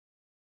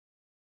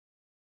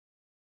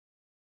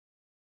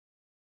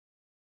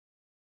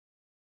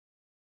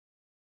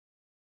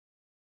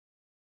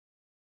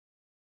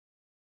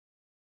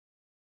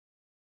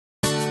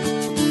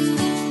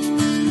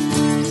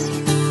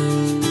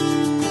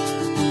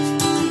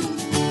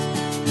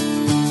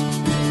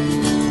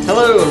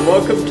Hello and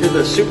welcome to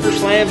the Super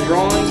Slam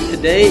drawing.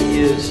 Today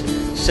is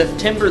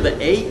September the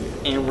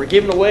 8th and we're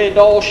giving away a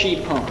Dall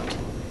sheep hunt.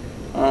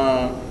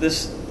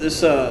 This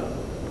is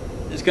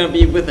going to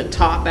be with a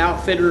top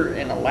outfitter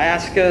in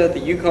Alaska,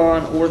 the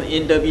Yukon, or the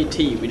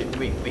NWT.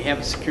 We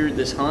haven't secured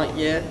this hunt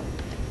yet,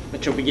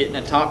 but you'll be getting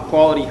a top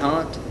quality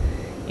hunt.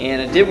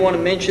 And I did want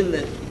to mention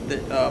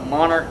that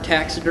Monarch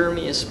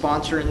Taxidermy is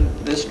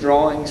sponsoring this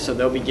drawing, so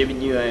they'll be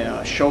giving you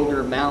a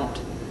shoulder mount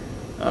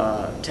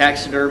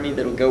taxidermy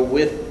that'll go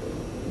with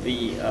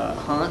the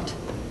hunt.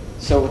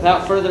 So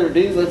without further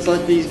ado, let's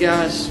let these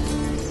guys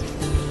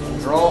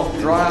draw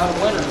out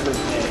a winner for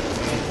today.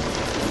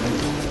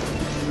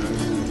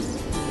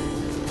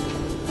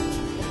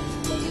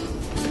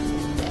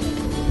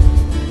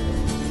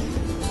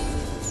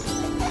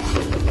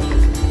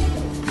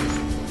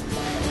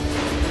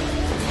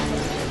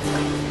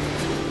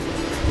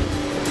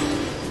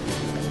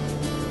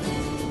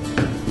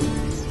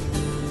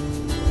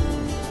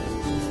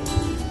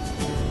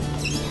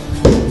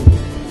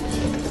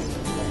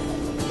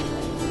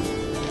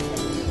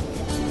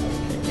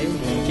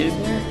 Get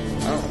in there.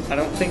 I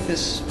don't think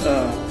this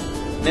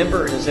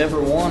member has ever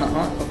won a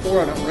hunt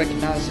before. I don't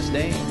recognize his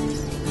name.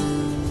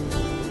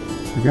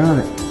 I got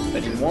it.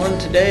 But he won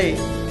today.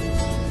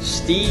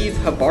 Steve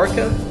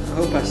Habarka. I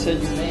hope I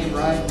said your name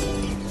right.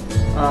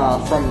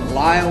 From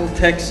Lyle,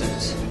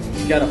 Texas.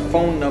 He's got a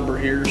phone number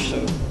here, so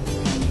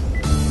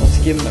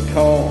let's give him a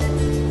call.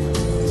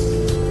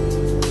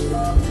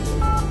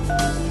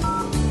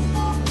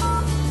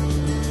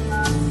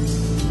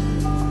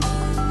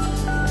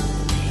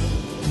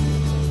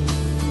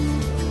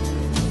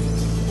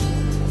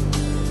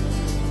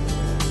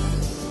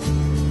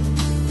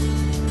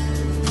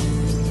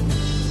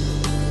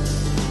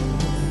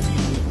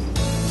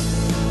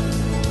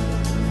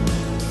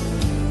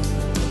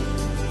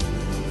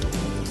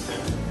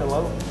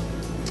 Hello?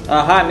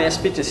 Hi, may I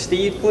speak to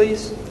Steve,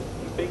 please?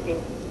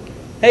 Speaking.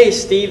 Hey,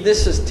 Steve,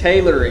 this is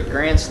Taylor at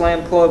Grand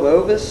Slam Club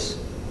Ovis.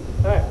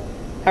 Hi.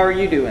 How are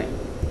you doing?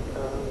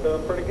 I'm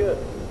doing pretty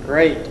good.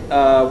 Great.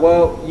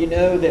 Well, you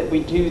know that we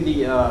do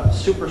the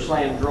Super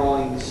Slam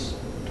drawings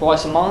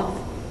twice a month?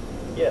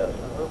 Yes.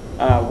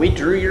 We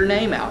drew your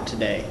name out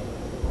today.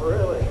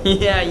 Really?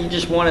 Yeah, you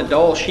just won a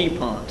Dall sheep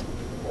hunt.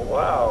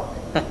 Wow.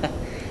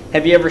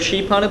 Have you ever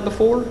sheep hunted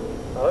before?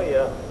 Oh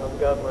yeah, I've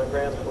got my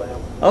Grand Slam.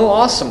 Oh,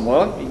 awesome.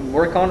 Well, you can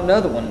work on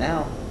another one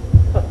now.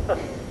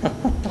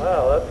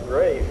 Wow, that's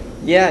great.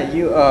 Yeah,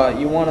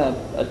 you won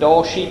a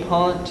Dall sheep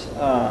hunt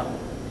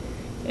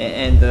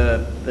and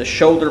the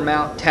shoulder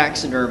mount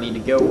taxidermy to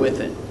go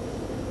with it.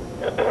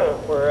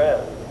 Where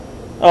at?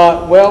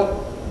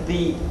 Well,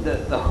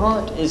 the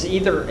hunt is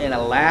either in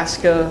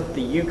Alaska,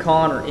 the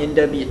Yukon, or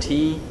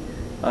NWT.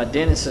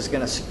 Dennis is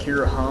going to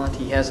secure a hunt.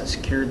 He hasn't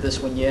secured this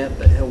one yet,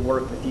 but he'll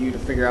work with you to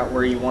figure out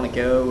where you want to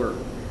go, or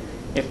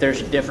if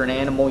there's a different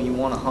animal you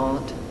want to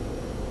hunt.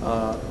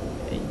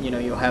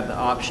 You'll have the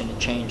option to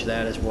change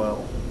that as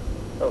well.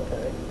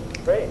 Okay.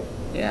 Great.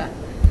 Yeah.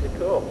 Pretty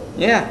cool.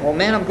 Yeah. Well,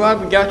 man, I'm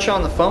glad we got you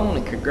on the phone,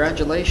 and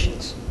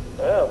congratulations.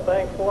 Yeah,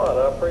 thanks a lot.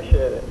 I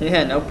appreciate it.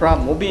 Yeah, no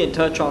problem. We'll be in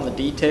touch on the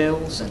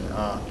details, and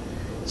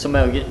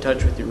somebody will get in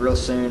touch with you real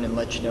soon and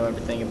let you know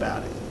everything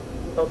about it.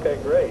 Okay,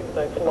 great.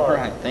 Thanks a lot. All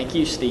right. Thank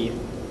you, Steve.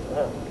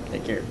 Yeah.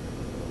 Take care.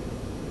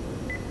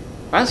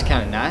 Well, that's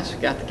kind of nice.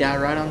 We got the guy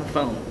right on the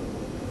phone.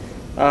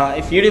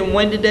 If you didn't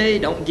win today,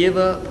 don't give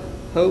up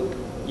hope.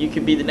 You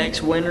could be the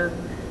next winner.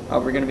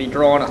 We're going to be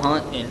drawing a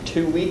hunt in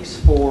 2 weeks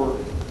for,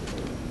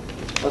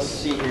 let's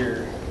see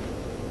here.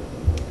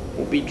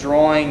 We'll be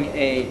drawing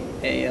a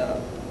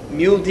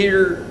mule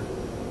deer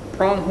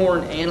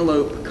pronghorn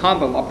antelope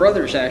combo. My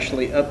brother's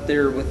actually up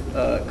there with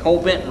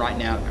Cole Benton right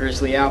now at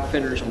Grizzly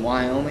Outfitters in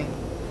Wyoming.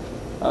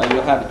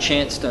 You'll have a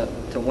chance to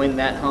win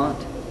that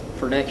hunt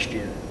for next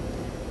year.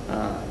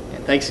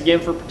 And thanks again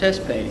for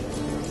participating.